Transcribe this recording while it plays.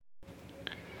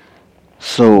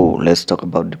So let's talk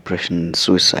about depression and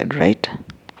suicide, right?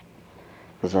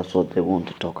 Because that's what they want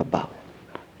to talk about,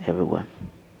 everyone.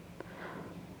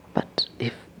 But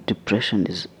if depression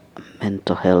is a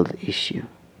mental health issue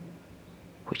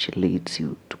which leads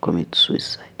you to commit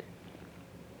suicide,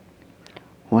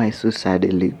 why is suicide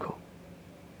illegal?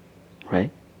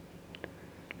 Right?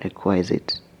 Like, why is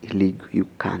it illegal? You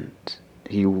can't.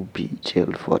 You will be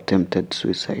jailed for attempted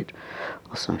suicide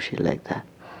or some shit like that.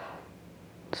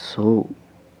 So,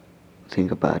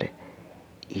 think about it.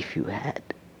 If you had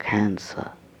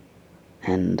cancer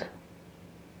and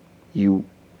you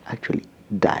actually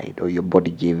died or your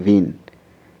body gave in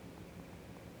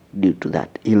due to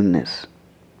that illness,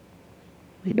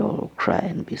 we'd all cry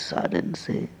and be sad and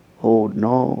say, oh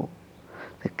no,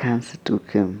 the cancer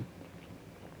took him.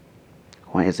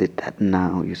 Why is it that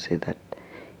now you say that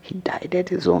he died at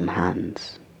his own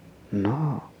hands?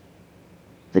 No,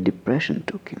 the depression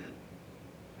took him.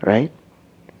 Right?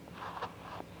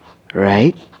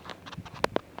 Right?